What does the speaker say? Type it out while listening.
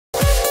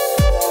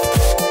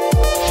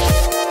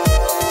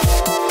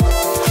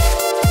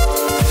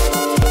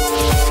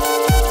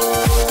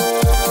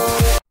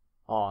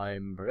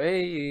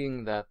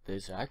praying that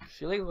this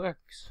actually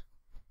works.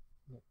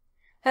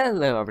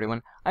 Hello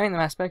everyone, I'm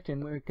the Spectre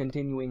and we're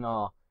continuing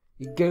our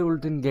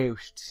Golden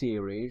Ghost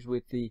series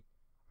with the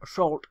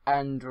assault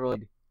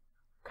android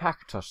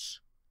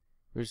Cactus.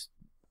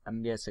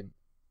 I'm guessing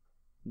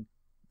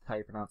how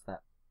you pronounce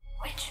that.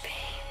 Witch Beam.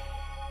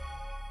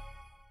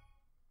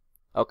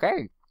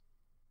 Okay.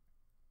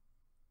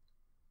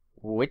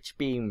 Witch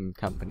Beam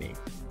Company.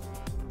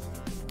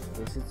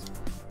 This is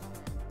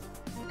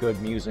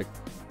good music.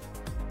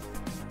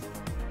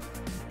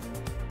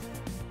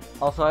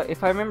 Also,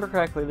 if I remember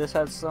correctly, this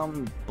has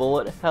some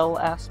bullet hell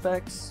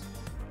aspects.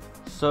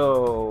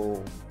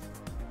 So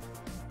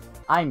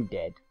I'm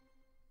dead.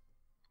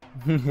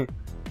 Oh,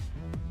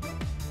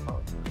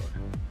 God.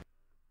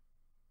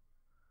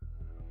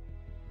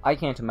 I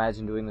can't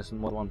imagine doing this in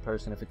more than one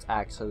person if it's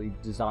actually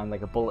designed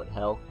like a bullet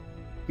hell,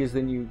 because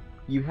then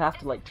you have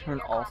to like turn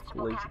off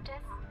collision. Cactus.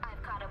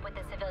 I've caught up with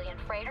the civilian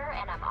freighter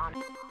and I'm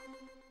on.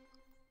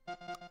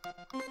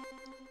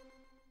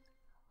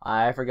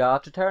 I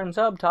forgot to turn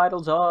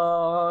subtitles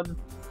on.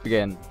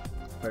 Begin.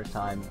 First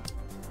time.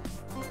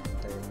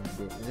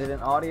 Is it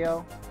in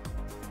audio?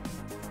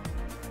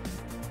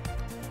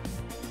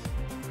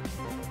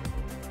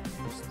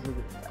 Just leave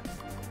it at that.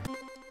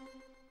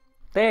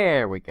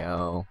 There we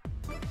go.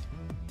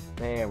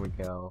 There we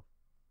go.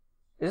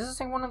 Is this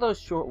like one of those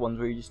short ones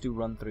where you just do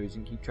run-throughs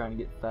and keep trying to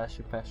get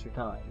faster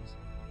times?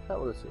 Is that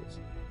what this is?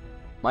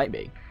 Might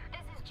be. This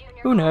is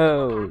Junior. Who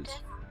knows?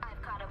 Cactus.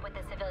 I've caught up with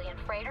the civilian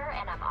freighter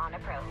and I'm on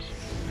approach.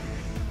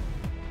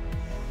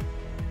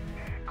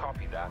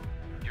 Copy that.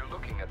 You're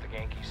looking at the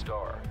Yankee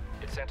Star.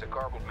 It sent a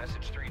garbled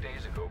message 3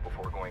 days ago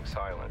before going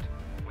silent.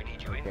 We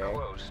need you in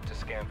close to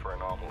scan for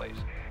anomalies.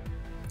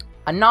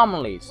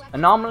 Anomalies.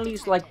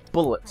 Anomalies like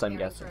bullets, I'm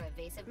guessing. For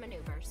evasive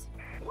maneuvers.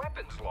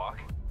 Weapons lock?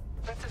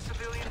 That's a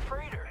civilian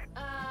freighter.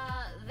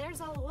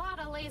 There's a lot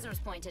of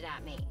lasers pointed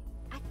at me.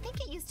 I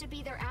think it used to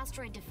be their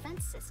asteroid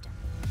defense system.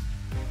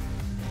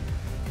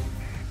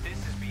 This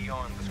is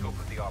beyond the scope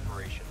of the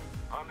operation.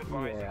 I'm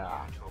advising you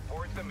to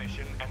abort the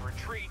mission and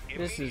retreat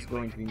immediately. This is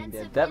going to be And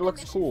dead. That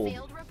looks cool.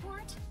 failed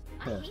report?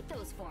 I hate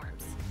those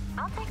forms.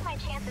 I'll take my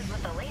chances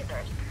with the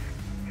lasers.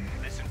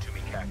 Listen to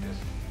me, Cactus.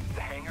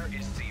 The hangar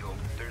is sealed.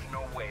 There's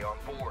no way on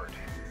board.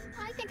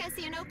 I think I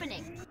see an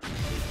opening.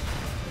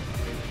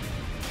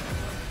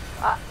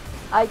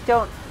 I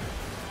don't.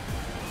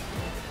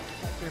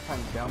 I'm not sure if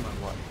I'm dumb or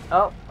what.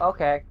 Oh,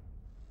 okay.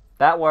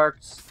 That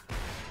works.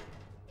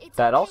 It's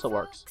That okay, also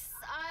works. folks.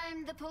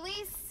 I'm the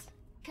police.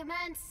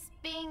 Commence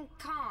being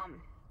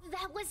calm.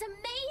 That was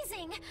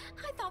amazing!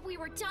 I thought we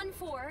were done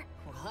for.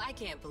 Well, I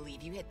can't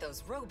believe you hit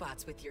those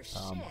robots with your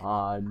Come ship.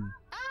 on.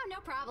 Oh, no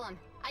problem.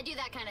 I do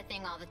that kind of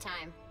thing all the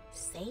time.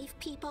 Save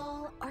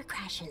people or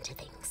crash into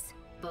things?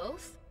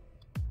 Both?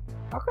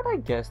 How could I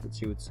guess that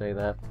she would say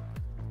that?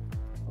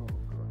 Oh,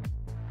 God.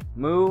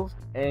 Move,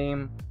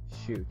 aim,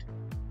 shoot.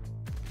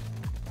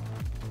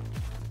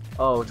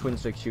 Oh, twin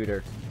stick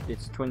shooter.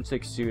 It's twin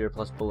stick shooter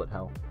plus bullet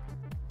hell.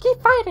 Keep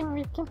fighting,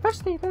 we can push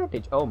the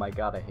advantage. Oh my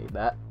God, I hate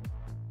that.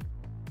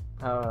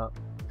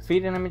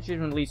 Feed an image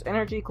and release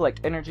energy.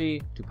 Collect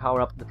energy to power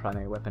up the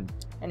primary weapon.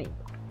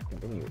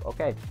 Continue.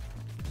 Okay.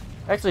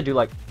 I actually do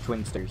like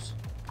twin stickers.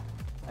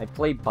 I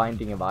play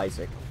Binding of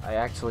Isaac. I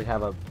actually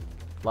have a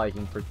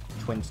liking for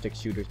twin stick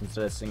shooters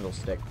instead of single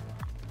stick.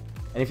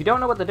 And if you don't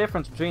know what the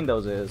difference between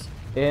those is,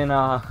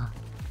 oh,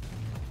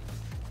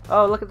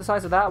 look at the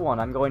size of that one.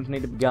 I'm going to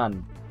need a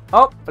gun.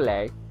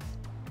 Hopefully.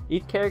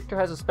 Each character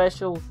has a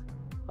special,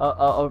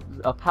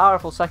 a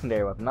powerful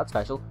secondary weapon. Not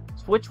special.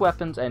 Switch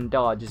weapons and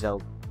dodge is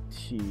LT.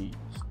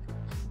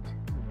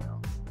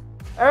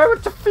 Oh,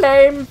 it's a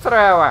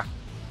flamethrower.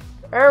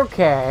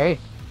 Okay.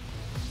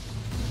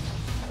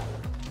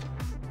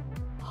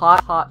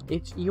 Hot,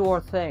 it's your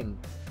thing.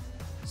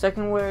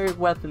 Secondary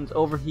weapons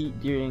overheat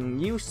during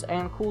use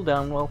and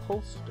cooldown while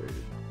holstered.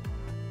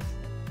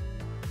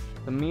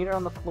 The meter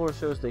on the floor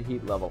shows the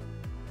heat level.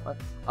 What?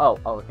 Oh,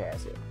 okay, I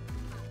see it.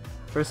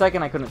 For a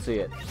second I couldn't see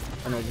it.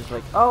 And I was just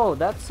like, oh,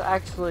 that's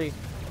actually...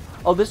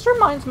 Oh, this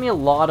reminds me a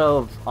lot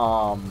of,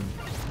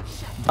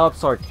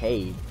 Ups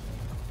Arcade.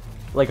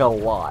 Like, a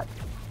lot.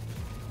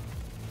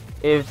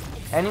 If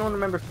anyone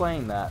remembers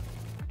playing that.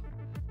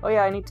 Oh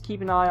yeah, I need to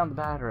keep an eye on the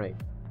battery.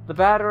 The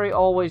battery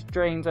always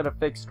drains at a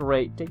fixed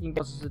rate. Taking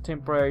causes a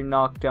temporary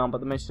knockdown, but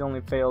the mission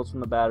only fails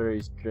when the battery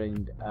is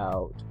drained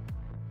out.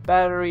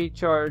 Battery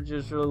charge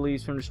is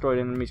released from destroyed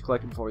enemies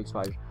collected before it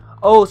expires.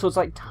 Oh, so it's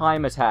like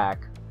time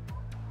attack.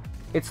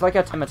 It's like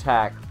a time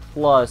attack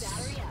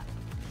plus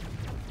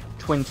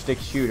twin stick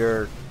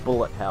shooter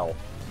bullet hell.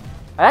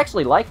 I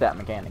actually like that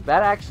mechanic.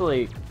 That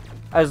actually,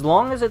 as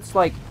long as it's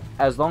like,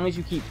 as long as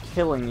you keep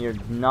killing, you're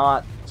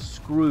not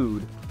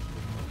screwed.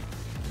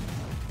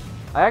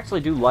 I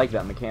actually do like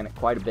that mechanic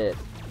quite a bit.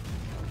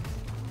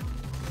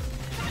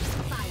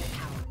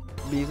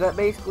 Because that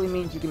basically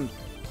means you can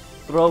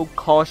throw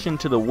caution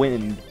to the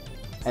wind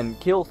and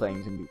kill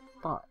things and be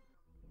fine.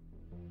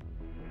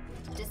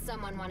 Does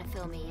someone want to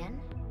fill me in?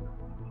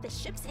 The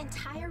ship's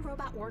entire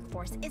robot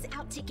workforce is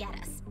out to get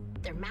us.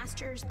 Their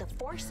masters, the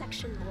 4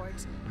 section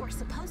lords, who are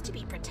supposed to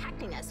be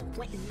protecting us,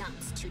 went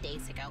nuts 2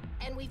 days ago,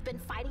 and we've been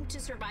fighting to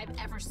survive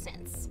ever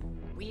since.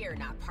 We are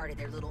not part of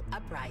their little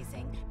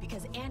uprising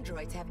because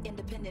androids have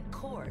independent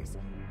cores.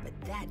 But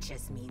that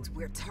just means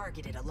we're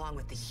targeted along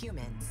with the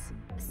humans.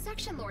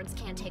 Section lords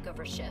can't take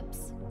over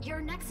ships. Your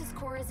Nexus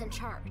core is in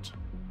charge.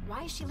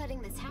 Why is she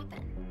letting this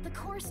happen? The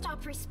core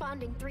stopped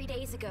responding 3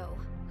 days ago.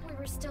 We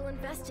were still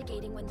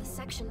investigating when the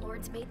section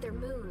lords made their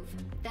move.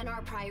 Then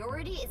our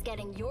priority is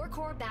getting your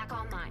core back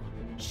online.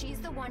 She's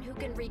the one who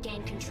can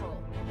regain control.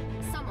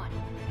 Someone,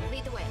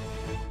 lead the way.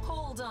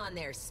 Hold on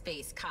there,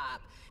 space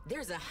cop.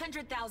 There's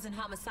 100,000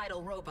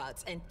 homicidal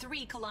robots and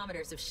 3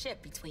 kilometers of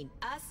ship between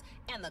us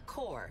and the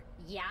core.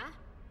 Yeah?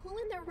 Who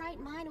in their right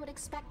mind would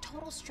expect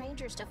total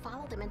strangers to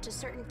follow them into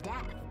certain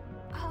death?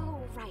 Oh,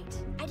 right.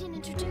 I didn't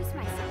introduce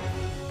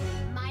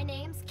myself. My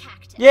name's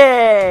Cactus.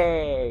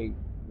 Yay!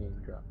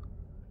 Name drop.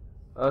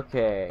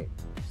 Okay,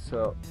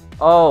 so...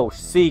 Oh,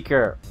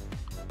 Seeker!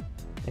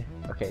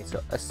 Okay,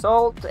 so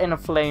Assault and a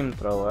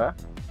Flamethrower.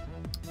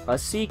 A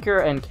Seeker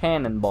and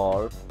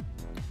Cannonball.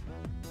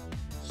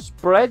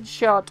 Spread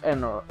Shot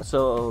and...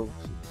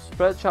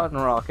 Spread Shot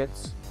and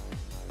Rockets.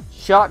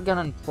 Shotgun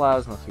and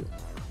Plasma Fuel.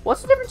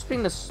 What's the difference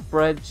between the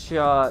Spread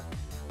Shot...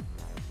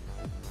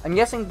 I'm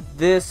guessing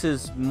this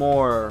is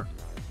more...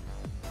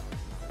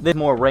 There's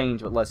more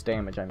range but less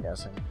damage, I'm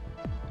guessing.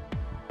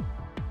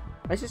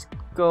 Let's just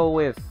go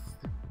with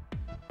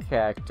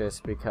Cactus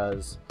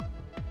because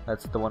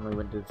that's the one we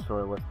went to the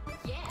store with.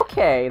 Yeah.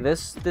 Okay,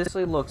 this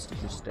looks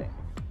interesting.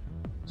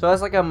 So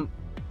that's like a,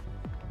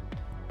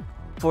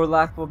 for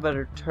lack of a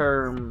better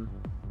term,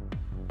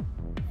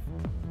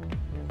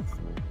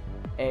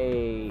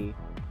 a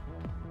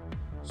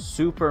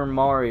Super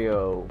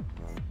Mario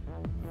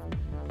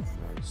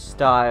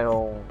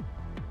style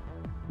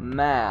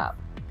map.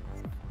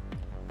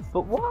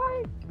 But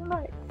why can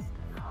I...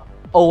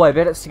 Oh, I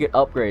bet it's to get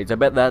upgrades. I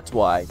bet that's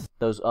why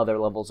those other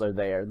levels are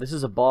there. This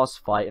is a boss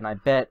fight, and I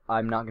bet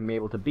I'm not going to be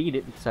able to beat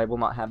it because I will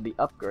not have the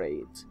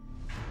upgrades.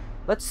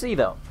 Let's see,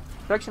 though.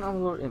 Protection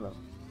on the ammo.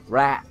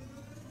 Rat.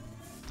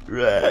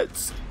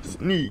 Rats.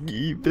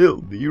 Sneaky,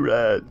 filthy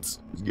rats.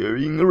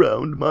 Scurrying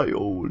around my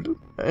hold.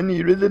 And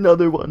here is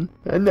another one.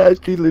 A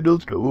nasty little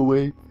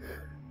stowaway.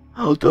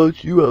 I'll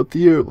toss you out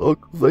the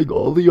airlock like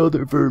all the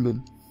other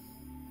vermin.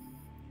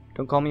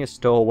 Don't call me a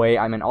stowaway.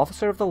 I'm an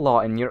officer of the law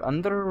and you're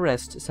under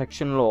arrest,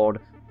 Section Lord.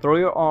 Throw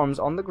your arms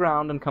on the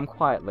ground and come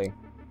quietly.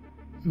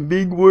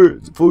 Big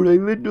words for a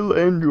little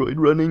android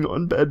running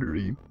on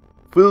battery.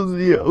 We'll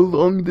see how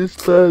long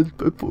this lasts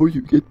before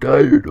you get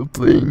tired of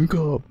playing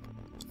cop.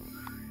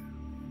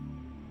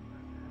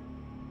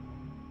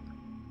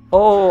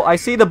 Oh, I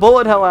see the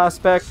bullet hell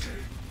aspect.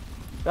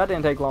 That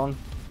didn't take long.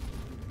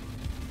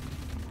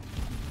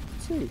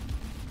 Let's see.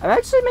 I've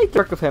actually made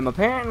work of him.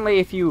 Apparently,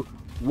 if you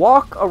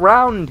walk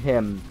around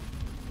him,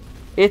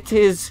 it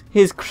is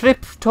his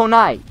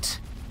kryptonite.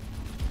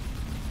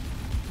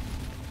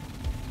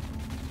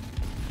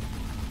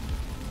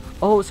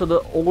 Oh, so the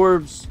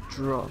orbs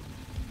drop.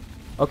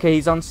 Okay,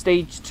 he's on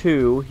stage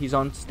 2. He's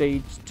on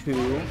stage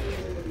 2.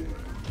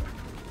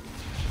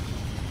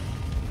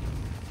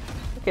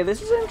 Okay,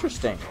 this is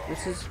interesting.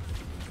 This is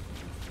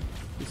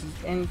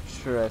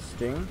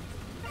interesting.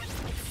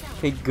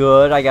 Okay,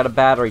 good. I got a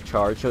battery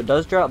charge. So it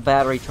does drop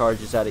battery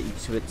charges out of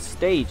each of its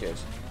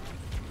stages.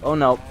 Oh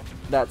no,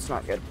 that's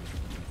not good.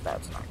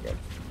 That's not good.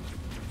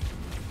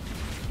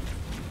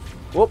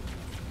 Whoop.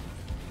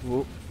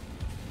 Whoop.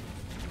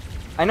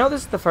 I know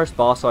this is the first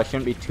boss, so I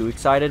shouldn't be too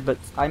excited, but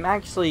I'm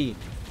actually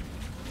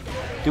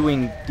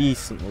doing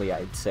decently,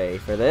 I'd say,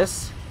 for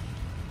this.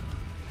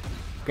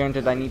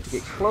 Granted, I need to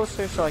get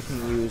closer so I can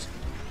use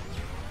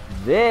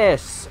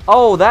this.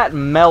 Oh, that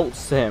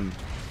melts him.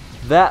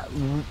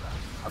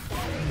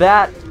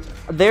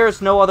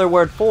 There's no other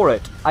word for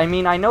it. I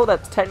mean, I know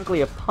that's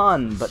technically a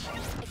pun, but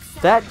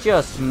that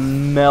just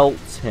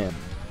melts him.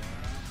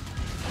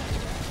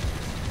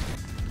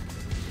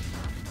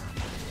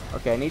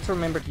 Okay, I need to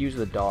remember to use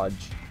the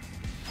dodge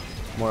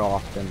more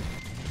often.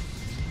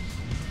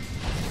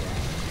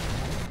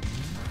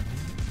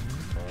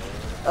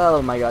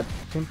 Oh my god.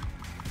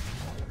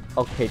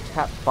 Okay,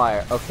 tap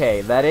fire.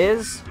 Okay, that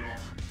is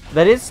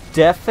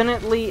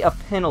definitely a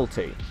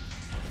penalty.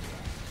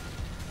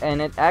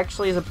 And it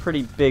actually is a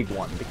pretty big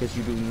one because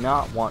you do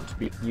not want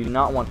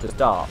to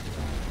stop.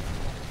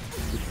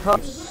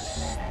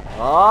 Because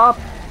stop,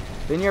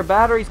 then your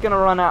battery's gonna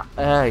run out.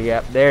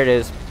 Yeah, there it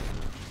is.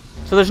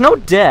 So there's no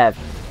death,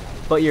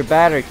 but your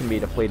battery can be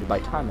depleted by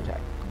time attack.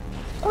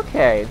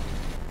 Okay.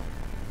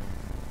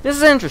 This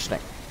is interesting.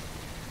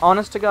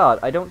 Honest to God,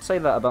 I don't say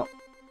that about...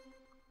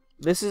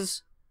 This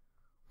is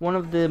one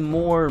of the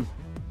more...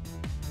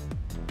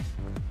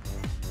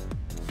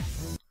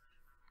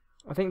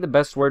 I think the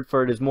best word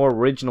for it is more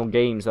original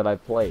games that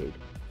I've played.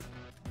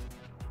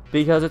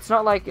 Because it's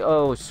not like,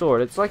 oh,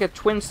 Sword. It's like a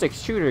twin-stick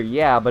shooter,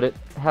 yeah, but it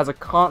has a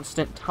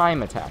constant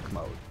time attack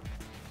mode.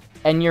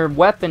 And your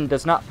weapon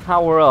does not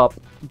power up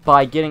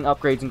by getting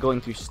upgrades and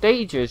going through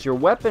stages. Your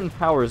weapon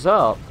powers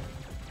up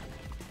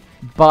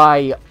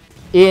by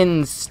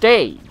in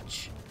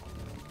stage.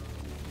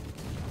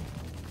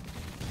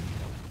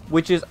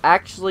 Which is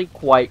actually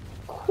quite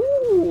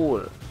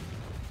cool.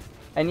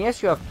 And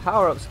yes, you have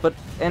power-ups,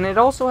 and it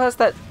also has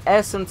that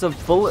essence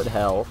of bullet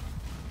hell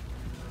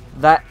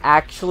that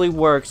actually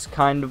works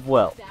kind of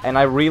well. And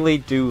I really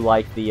do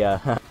like the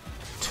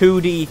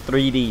 2D,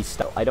 3D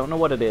style. I don't know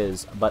what it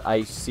is, but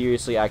I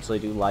seriously actually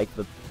do like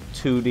the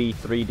 2D,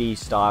 3D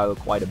style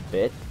quite a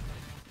bit.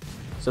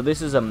 So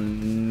this is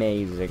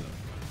amazing.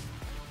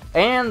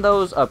 And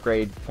those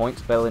upgrade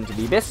points fell into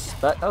the abyss,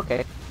 but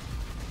okay.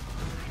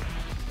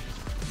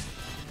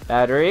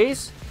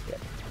 Batteries.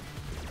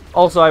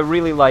 Also, I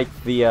really like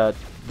the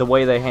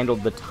way they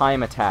handled the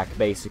time attack,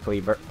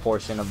 basically,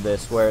 portion of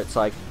this, where it's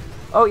like,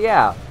 oh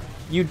yeah,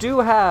 you do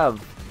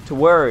have to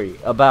worry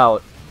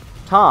about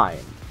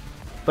time,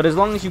 but as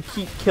long as you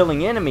keep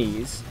killing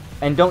enemies,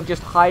 and don't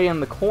just hide in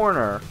the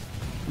corner,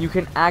 you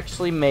can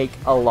actually make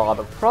a lot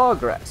of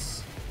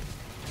progress.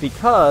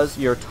 Because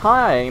your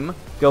time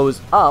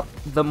goes up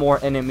the more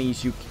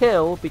enemies you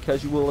kill,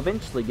 because you will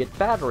eventually get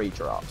battery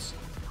drops.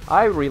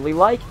 I really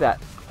like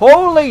that.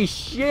 Holy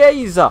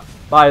shiza!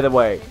 By the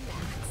way,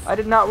 I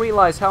did not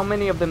realize how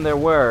many of them there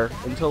were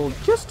until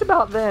just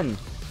about then.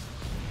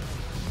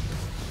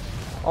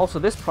 Also,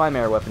 this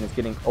primary weapon is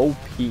getting OP.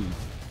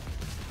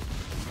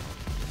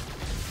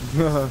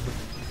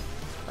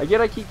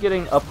 I keep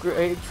getting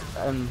upgrades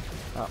and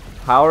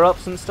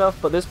power-ups and stuff,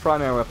 but this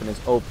primary weapon is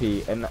OP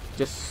and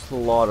just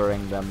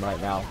slaughtering them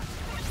right now.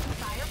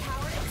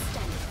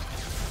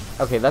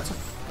 Okay, that's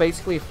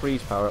basically a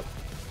freeze power-up.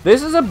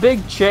 This is a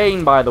big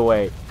chain, by the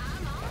way.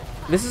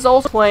 This is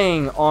also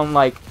playing on,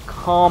 like,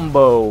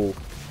 combo,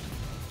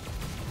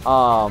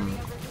 on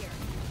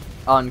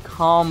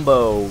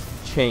combo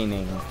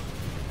chaining,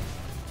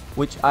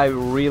 which I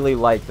really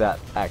like that,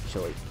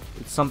 actually.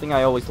 It's something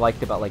I always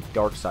liked about, like,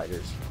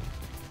 Darksiders.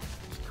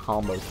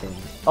 Combo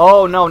chaining.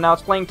 Oh, no, now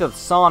it's playing to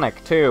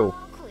Sonic, too.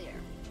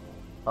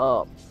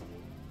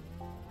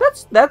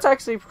 That's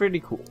actually pretty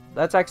cool.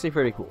 That's actually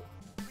pretty cool.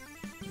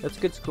 That's a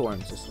good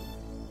scoring system.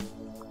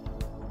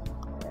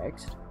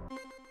 Next.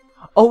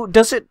 Oh,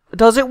 does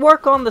it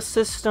work on the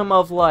system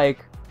of,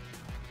 like,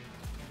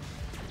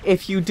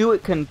 if you do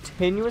it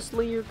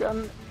continuously, your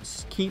gun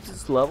keeps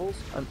its levels?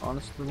 I'm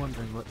honestly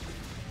wondering what.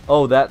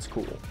 Oh, that's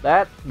cool.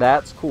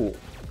 That's cool.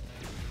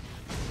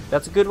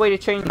 That's a good way to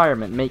change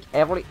environment.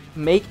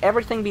 Make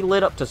everything be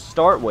lit up to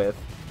start with,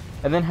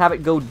 and then have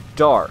it go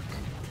dark,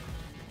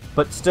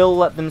 but still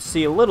let them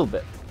see a little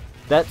bit.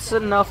 That's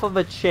enough of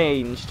a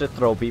change to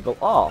throw people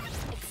off.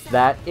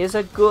 That is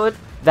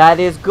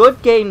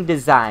good game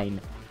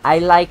design. I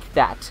like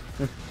that.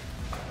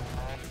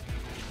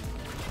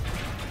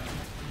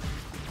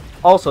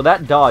 Also,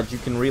 that dodge you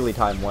can really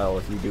time well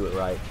if you do it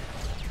right.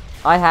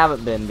 I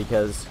haven't been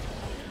because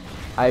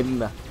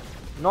I'm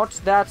not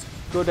that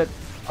good at...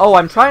 Oh,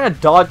 I'm trying to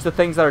dodge the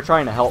things that are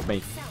trying to help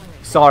me.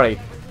 Sorry.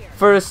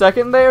 For a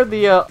second there,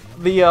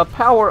 the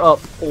power-up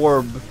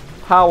orb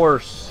power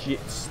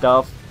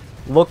stuff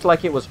looked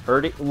like it was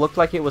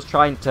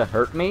trying to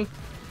hurt me,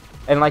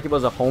 and like it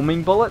was a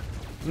homing bullet.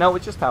 No,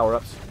 it's just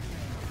power-ups.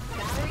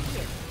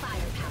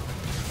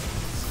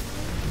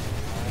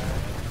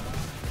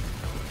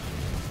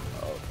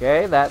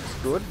 Okay, that's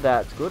good,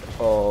 that's good.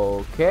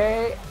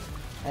 Okay,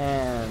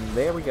 and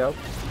there we go.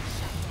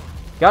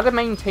 Gotta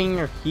maintain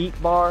your heat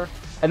bar,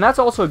 and that's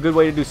also a good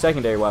way to do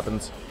secondary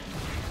weapons.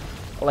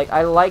 Like,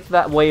 I like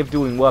that way of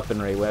doing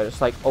weaponry, where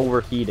it's like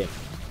overheating.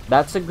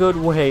 That's a good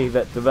way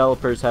that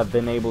developers have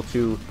been able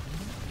to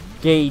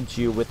gauge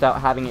you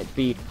without having it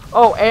be,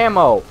 oh,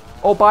 ammo!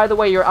 Oh, by the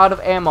way, you're out of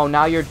ammo,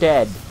 now you're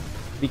dead.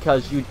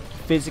 Because you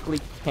physically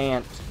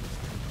can't...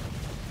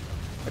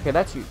 Okay,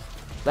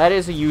 that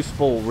is a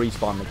useful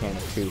respawn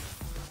mechanic, too.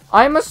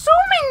 I'm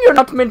assuming you're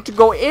not meant to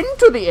go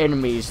into the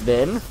enemies,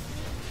 then.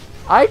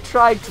 I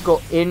tried to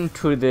go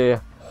into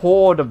the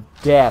horde of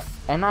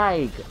death, and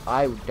I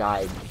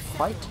died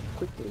quite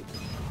quickly.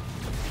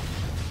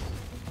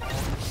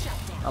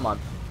 Come on.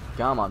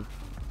 Come on.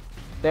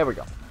 There we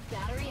go.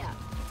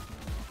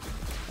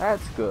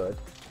 That's good.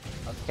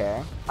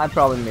 Okay. I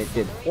probably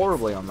did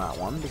horribly on that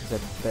one, because I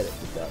bet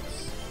it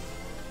does.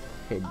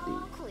 Okay, D.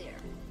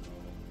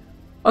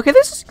 Okay,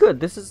 this is good.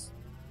 This is...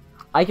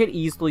 I could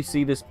easily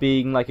see this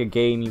being like a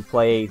game you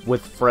play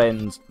with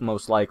friends,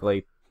 most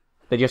likely.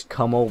 They just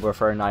come over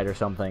for a night or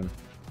something.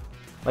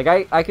 Like,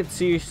 I could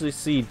seriously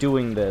see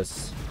doing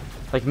this.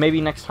 Like, maybe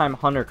next time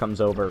Hunter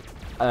comes over,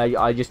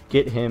 I just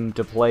get him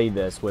to play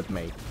this with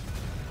me.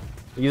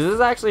 Because this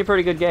is actually a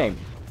pretty good game.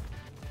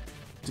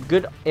 It's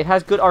good. It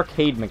has good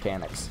arcade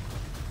mechanics,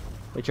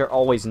 which are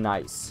always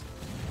nice.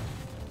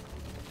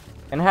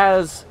 And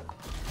has,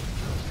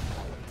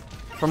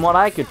 from what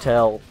I could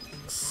tell,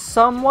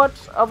 somewhat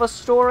of a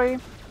story.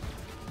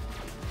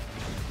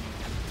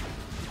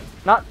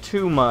 Not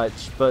too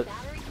much, but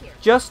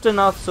just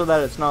enough so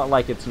that it's not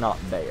like it's not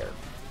there.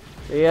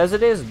 As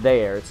it is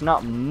there, it's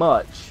not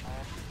much,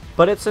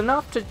 but it's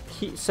enough to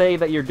say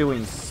that you're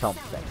doing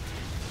something.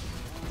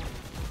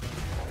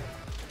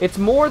 It's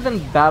more than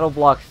Battle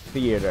Block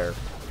Theater,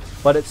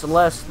 but it's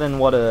less than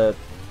what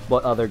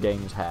other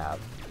games have.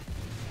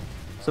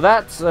 So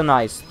that's a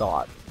nice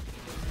thought.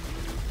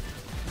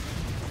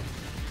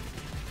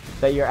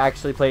 That you're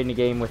actually playing a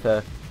game with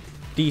a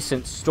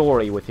decent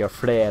story with your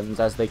friends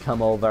as they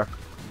come over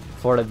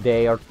for a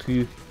day or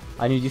two,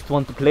 and you just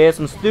want to play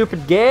some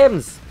stupid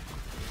games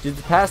just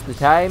to pass the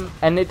time.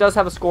 And it does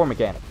have a score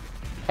mechanic.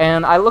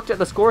 And I looked at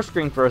the score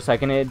screen for a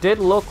second, and it did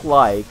look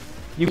like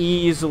you could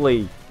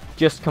easily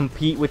just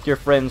compete with your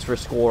friends for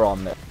score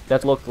on this.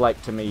 That looked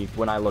like to me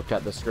when I looked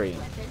at the screen,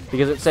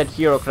 because it said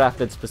Hero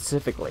Crafted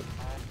specifically,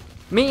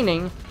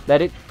 meaning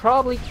that it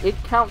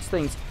counts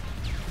things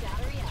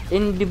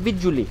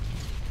individually,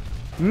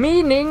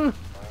 meaning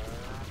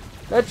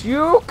that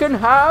you can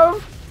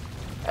have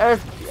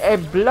a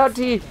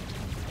bloody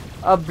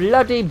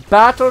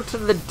battle to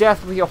the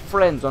death with your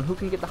friends on who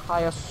can get the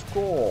highest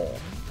score.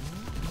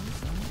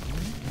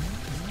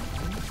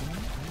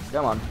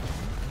 Come on.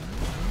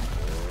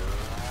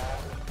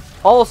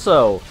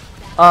 Also,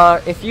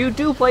 if you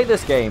do play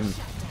this game,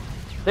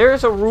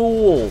 there's a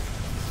rule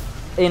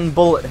in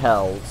bullet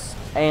hells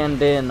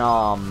and in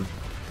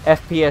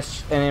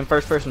FPS and in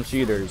first-person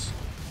shooters.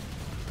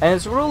 And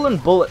it's a rule in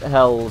bullet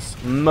hells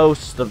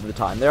most of the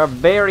time. There are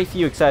very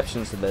few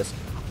exceptions to this.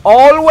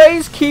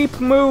 Always keep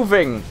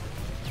moving.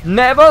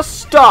 Never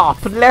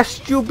stop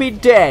lest you be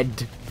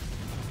dead.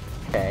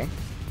 Okay.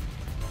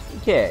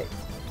 Okay.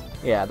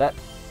 Yeah, that...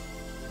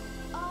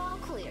 All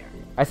clear.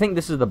 I think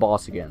this is the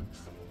boss again.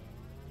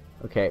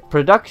 Okay.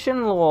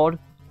 Production Lord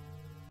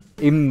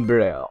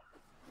Imbrel.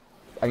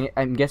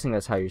 I'm guessing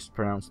that's how you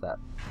pronounce that.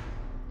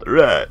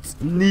 Rats,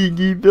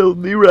 sneaky,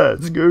 filthy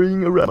rats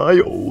scurrying around my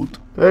old.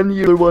 And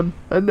the other one,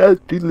 a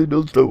nasty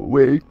little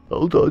stowaway.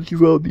 I'll toss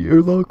you out the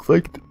airlock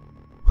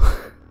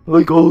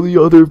like all the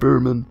other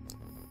vermin.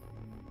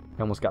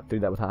 I almost got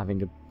through that without having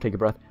to take a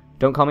breath.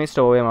 Don't call me a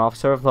stowaway. I'm an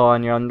officer of law,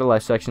 and you're under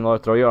left section,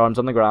 Lord. Throw your arms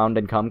on the ground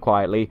and come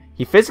quietly.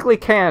 He physically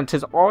can't.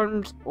 His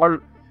arms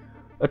are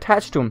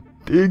attached to him.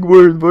 Big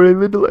word for a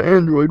little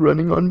android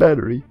running on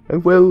battery.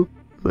 And well,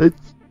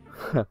 let's...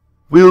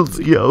 We'll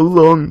see how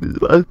long this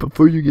lasts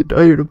before you get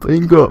tired of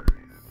playing cop.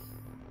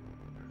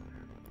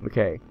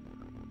 Okay.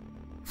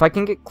 If I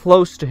can get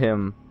close to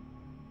him...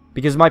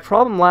 Because my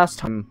problem last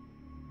time...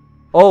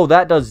 Oh,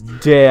 that does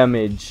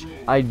damage.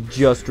 I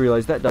just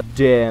realized that does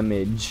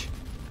damage.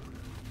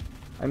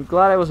 I'm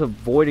glad I was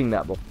avoiding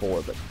that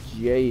before, but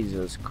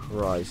Jesus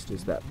Christ,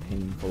 is that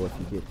painful if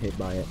you get hit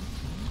by it.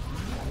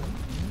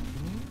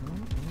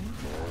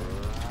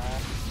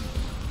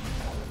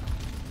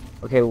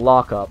 Okay,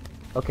 lock up.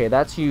 Okay,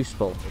 that's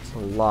useful. It's a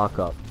lock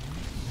up.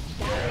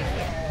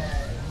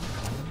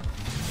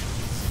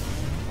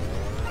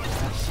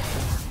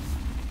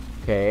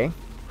 Okay,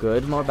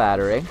 good. More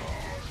battery.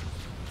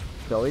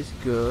 It's always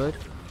good.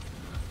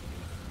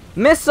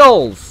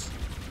 Missiles!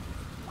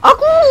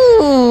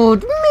 Oh,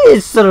 good!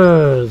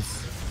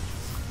 Missiles!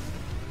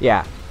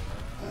 Yeah.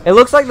 It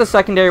looks like the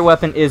secondary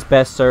weapon is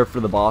best served for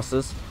the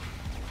bosses.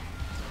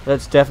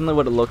 That's definitely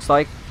what it looks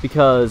like,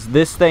 because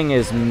this thing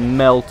is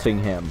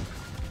melting him.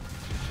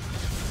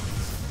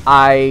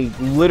 I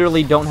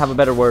literally don't have a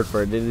better word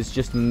for it. It is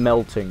just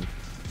melting.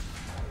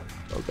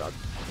 Oh god.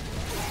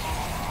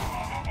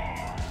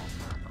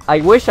 I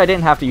wish I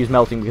didn't have to use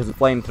melting because of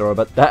flamethrower,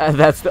 but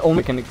that's the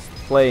only can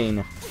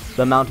explain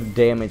the amount of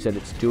damage that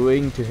it's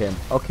doing to him.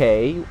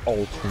 Okay,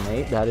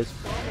 alternate. That is...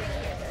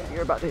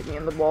 You're about to hit me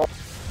in the wall.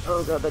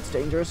 Oh god, that's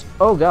dangerous.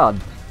 Oh god.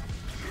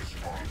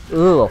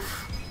 Ugh.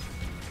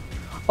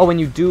 Oh, and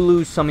you do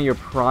lose some of your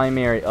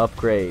primary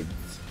upgrades.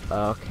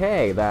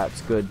 Okay,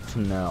 that's good to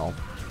know.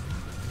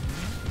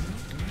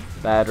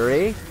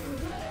 Battery.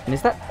 And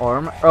is that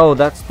armor? Oh,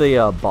 that's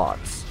the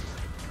bots.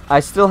 I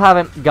still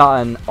haven't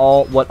gotten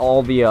what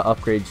all the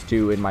upgrades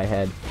do in my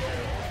head.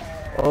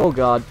 Oh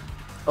god.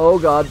 Oh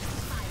god.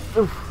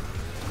 Oof.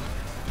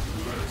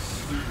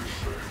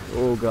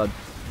 Oh god.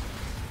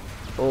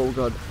 Oh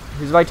god.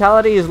 His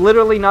vitality is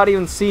literally not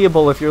even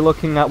seeable if you're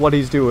looking at what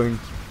he's doing.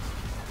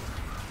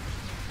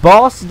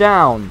 Boss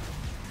down.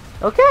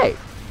 Okay.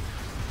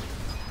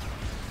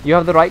 You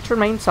have the right to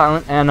remain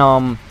silent, and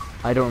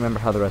I don't remember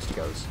how the rest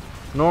goes.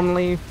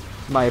 Normally,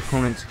 my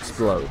opponents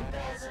explode.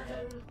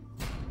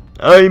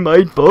 I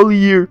might fall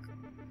here,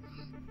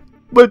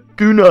 but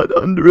do not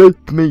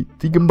underestimate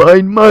the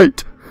combined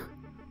might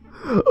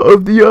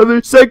of the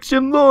other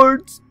section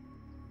lords.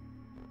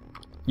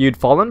 You'd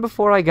fallen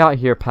before I got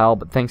here, pal,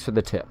 but thanks for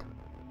the tip.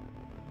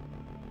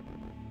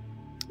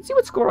 Let's see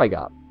what score I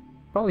got.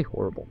 Probably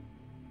horrible.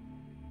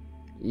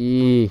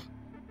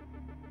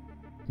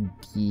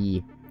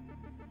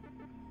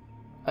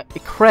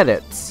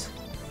 Credits.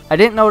 I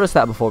didn't notice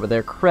that before, but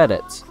they're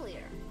credits.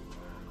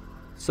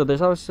 So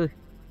there's obviously...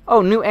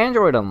 Oh, new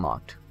android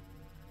unlocked.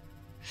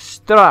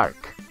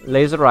 Stark.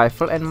 Laser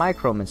rifle and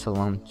micro missile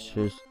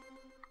launchers.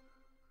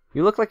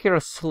 You look like you're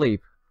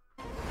asleep.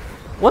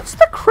 What's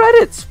the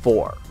credits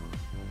for?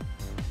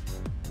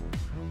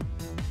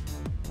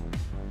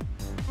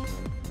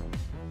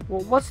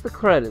 Well, what's the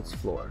credits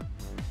for?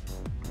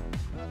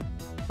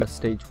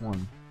 Stage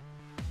 1.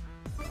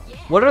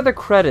 What are the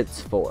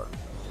credits for?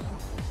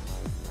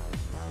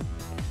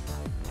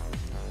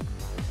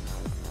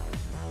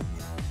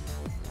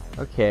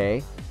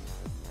 Okay.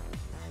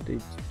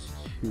 Stage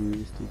 2,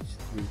 stage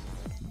 3.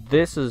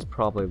 This is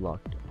probably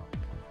locked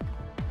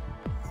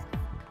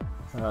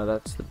up.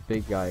 That's the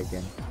big guy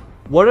again.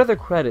 What are the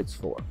credits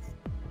for?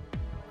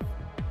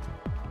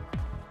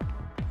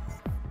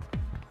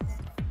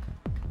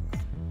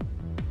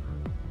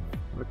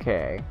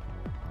 Okay.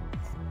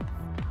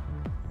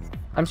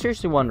 I'm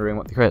seriously wondering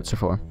what the credits are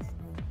for.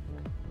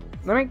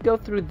 Let me go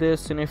through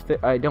this, and if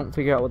I don't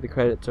figure out what the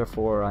credits are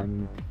for, I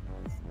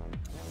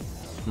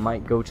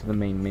might go to the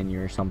main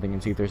menu or something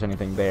and see if there's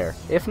anything there.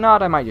 If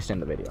not, I might just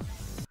end the video.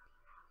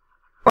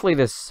 Hopefully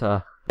this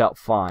out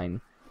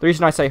fine. The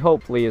reason I say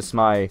hopefully is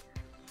my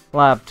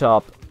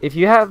laptop. If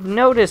you have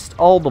noticed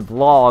all the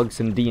vlogs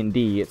in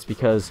D&D, it's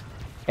because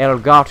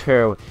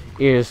Elgato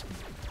is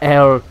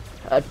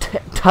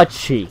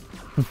touchy.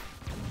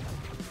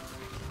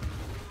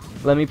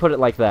 Let me put it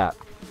like that.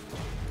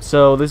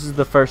 So this is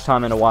the first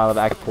time in a while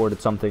I've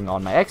exported something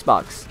on my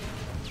Xbox.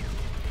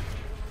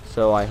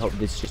 So I hope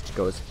this just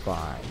goes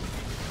fine.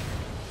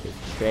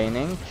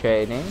 Chaining.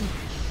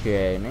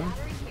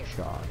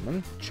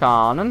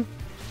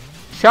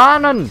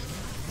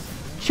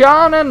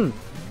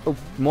 Oh,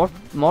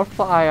 more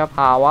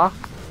firepower.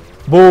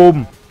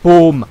 Boom,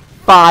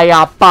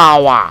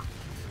 firepower.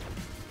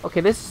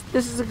 Okay, this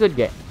is a good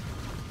game.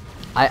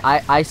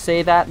 I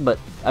say that, but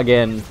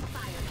again,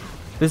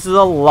 this is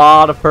a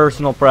lot of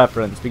personal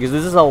preference, because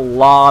this is a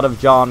lot of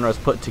genres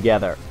put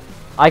together.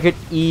 I could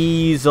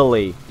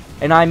easily,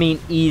 and I mean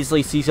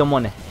easily, see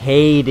someone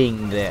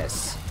hating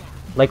this.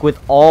 Like,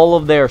 with all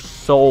of their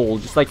soul.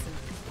 Just like,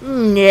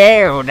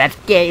 no, that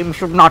game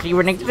should not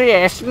even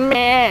exist,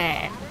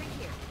 meh.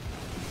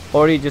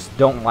 Or you just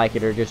don't like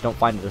it, or just don't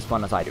find it as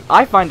fun as I do.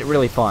 I find it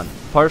really fun.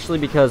 Partially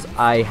because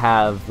I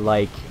have,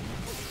 like,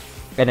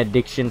 an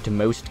addiction to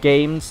most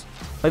games.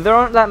 Like, there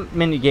aren't that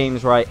many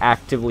games where I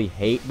actively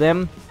hate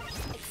them.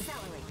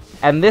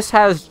 And this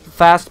has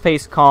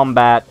fast-paced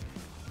combat.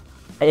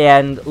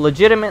 And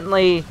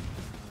legitimately,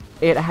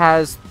 it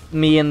has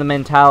me in the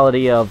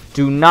mentality of,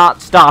 do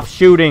not stop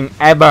shooting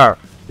ever,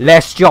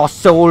 lest your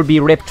soul be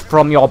ripped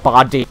from your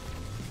body.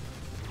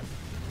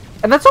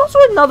 And that's also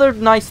another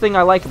nice thing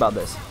I like about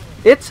this.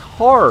 It's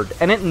hard,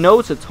 and it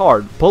knows it's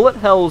hard. Bullet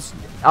hells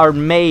are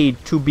made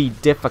to be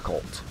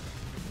difficult.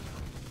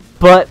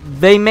 But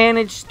they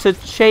managed to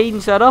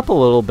change that up a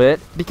little bit,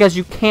 because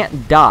you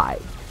can't die.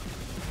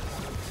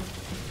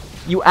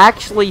 You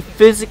actually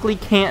physically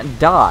can't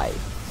die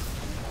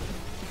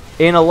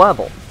in a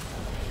level.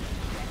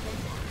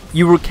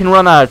 You can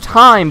run out of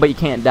time, but you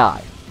can't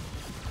die.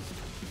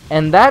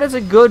 And that is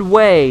a good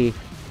way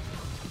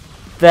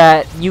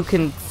that you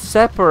can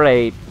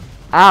separate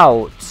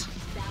out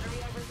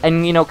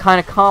and, you know, kind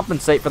of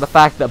compensate for the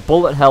fact that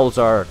bullet hells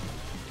are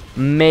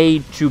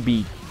made to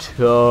be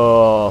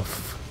tough.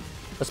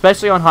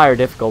 Especially on higher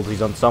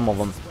difficulties on some of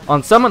them.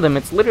 On some of them,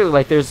 it's literally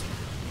like there's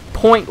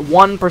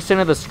 0.1%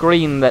 of the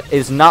screen that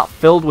is not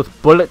filled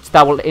with bullets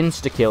that will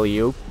insta-kill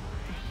you.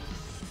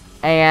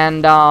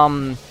 And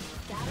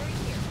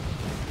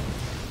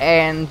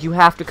you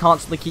have to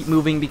constantly keep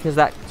moving because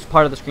that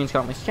part of the screen's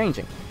constantly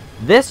changing.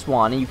 This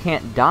one, you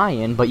can't die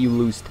in, but you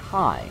lose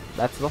time.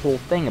 That's the whole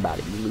thing about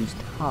it. You lose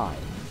time.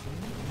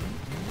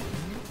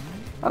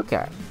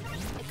 Okay.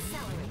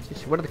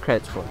 What are the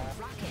credits for?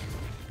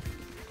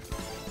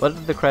 What are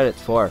the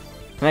credits for?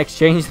 Can I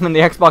exchange them in the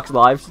Xbox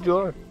Live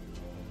store?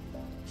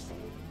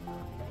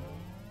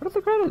 What are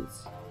the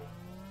credits?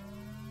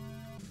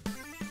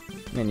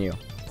 Menu.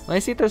 Let me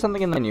see if there's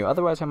something in the menu.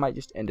 Otherwise, I might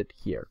just end it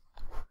here.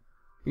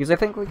 Because I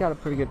think we got a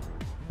pretty good...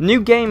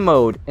 New game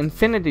mode,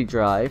 Infinity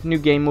Drive. New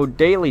game mode,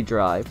 Daily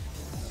Drive.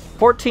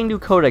 14 new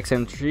codex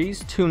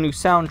entries. 2 new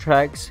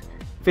soundtracks.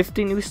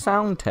 50 new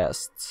sound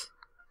tests.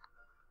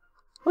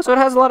 Oh, so it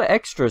has a lot of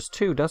extras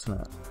too, doesn't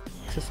it?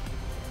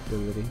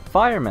 Accessibility.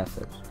 Fire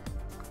method.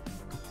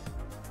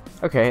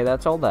 Okay,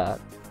 that's all that.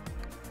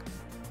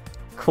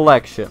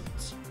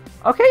 Collections.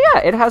 Okay, yeah,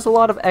 it has a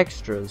lot of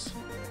extras.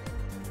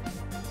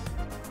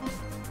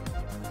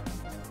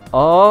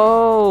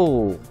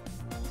 Oh!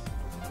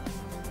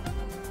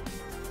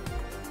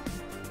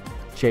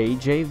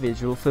 JJ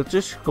Visual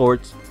Filter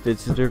Sports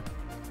Visitor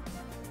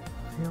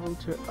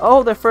Filter.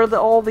 Oh, they're for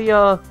all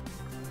the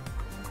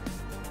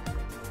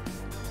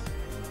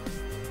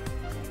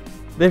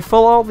They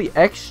fill all the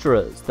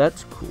extras.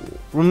 That's cool.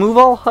 Remove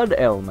all HUD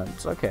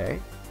elements.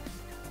 Okay.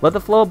 Let the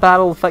flow of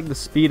battle affect the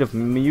speed of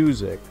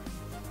music.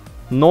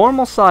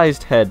 Normal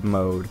sized head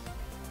mode.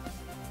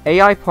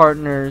 AI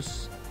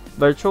partners.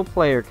 Virtual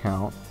player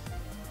count.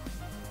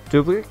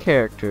 Duplicate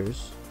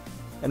characters.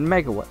 And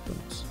mega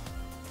weapons.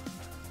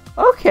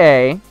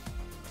 Okay.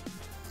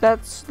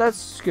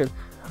 That's good.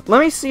 Let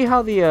me see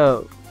how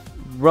the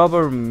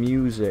rubber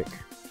music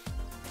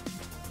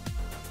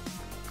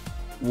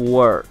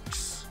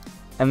works.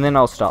 And then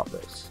I'll stop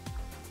this.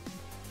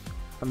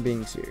 I'm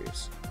being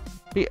serious.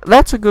 Yeah,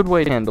 that's a good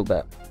way to handle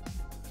that.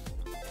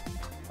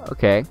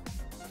 Okay.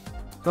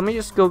 Let me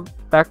just go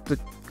back to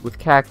with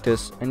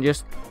Cactus and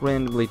just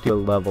randomly do a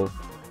level.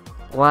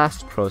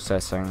 Blast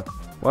processing.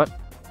 What?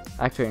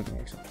 Actually,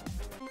 anything.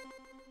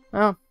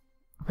 Oh,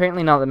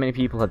 Apparently not that many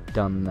people have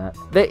done that.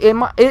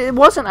 It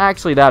wasn't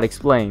actually that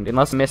explained,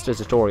 unless I missed a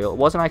tutorial. It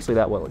wasn't actually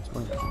that well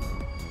explained.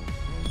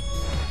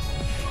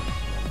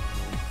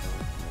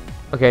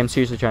 Okay, I'm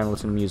seriously trying to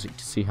listen to music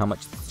to see how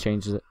much it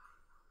changes it.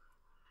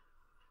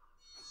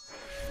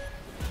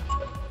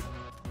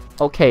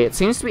 Okay, it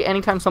seems to be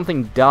anytime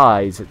something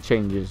dies, it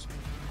changes.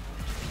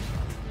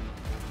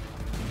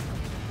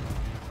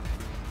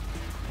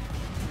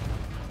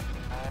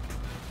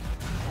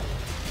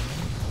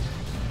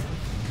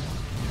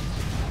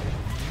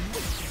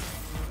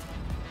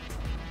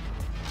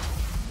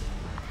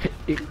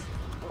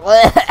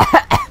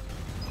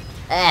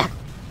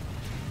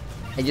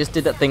 I just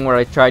did that thing where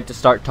I tried to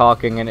start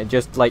talking and it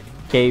just like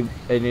caved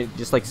and it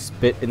just like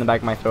spit in the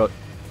back of my throat.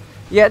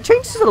 Yeah, it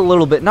changes it a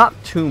little bit, not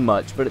too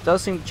much, but it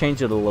does seem to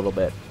change it a little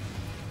bit.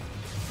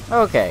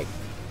 Okay,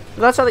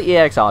 so that's how the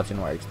EX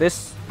option works.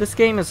 This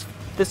game looks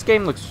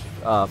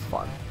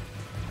fun,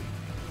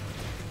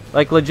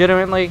 like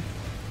legitimately.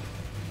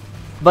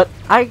 But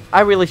I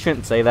really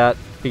shouldn't say that,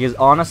 because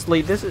honestly,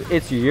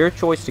 it's your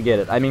choice to get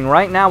it. I mean,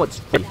 right now it's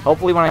free.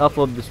 Hopefully when I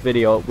upload this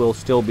video, it will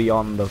still be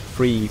on the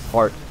free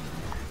part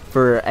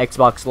for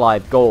Xbox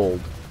Live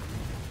Gold.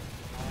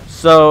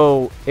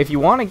 So if you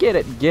want to get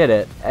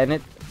it. And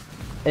it,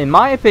 in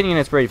my opinion,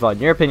 it's pretty fun.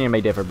 Your opinion may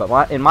differ,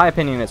 but in my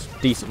opinion, it's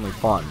decently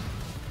fun.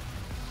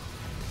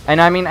 And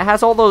I mean, it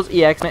has all those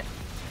EX.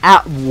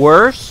 At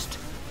worst,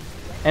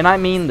 and I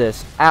mean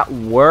this, at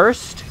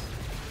worst,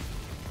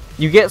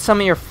 you get some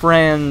of your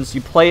friends,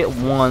 you play it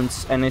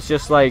once, and it's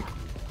just like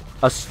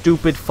a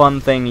stupid fun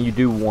thing you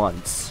do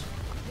once.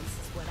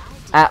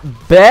 At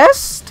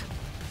best,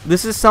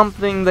 this is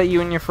something that you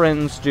and your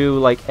friends do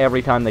like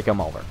every time they come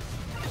over.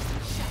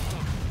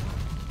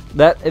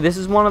 This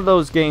is one of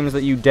those games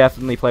that you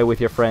definitely play with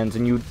your friends,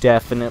 and you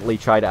definitely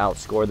try to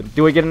outscore them.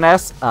 Do I get an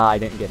S? I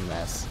didn't get an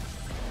S.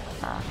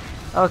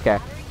 Okay.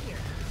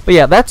 But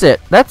yeah, that's it.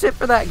 That's it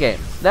for that game.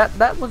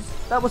 That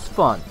was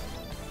fun.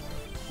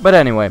 But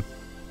anyway,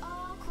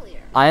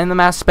 I am the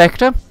Masked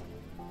Spectre.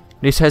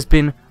 This has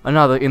been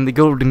another in the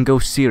Golden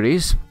Ghost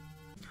series.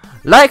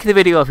 Like the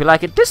video if you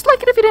like it.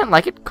 Dislike it if you didn't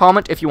like it.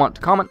 Comment if you want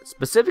to comment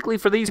specifically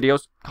for these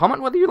videos.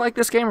 Comment whether you like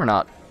this game or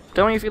not.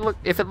 Tell me if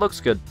it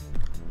looks good.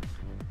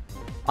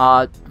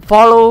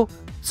 Follow,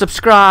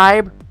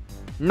 subscribe,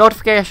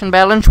 notification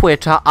bell, and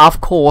Twitter,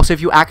 of course,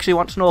 if you actually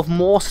want to know of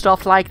more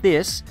stuff like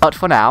this. But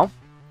for now,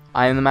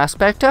 I am the Masked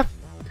Spectre,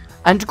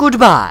 and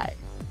goodbye.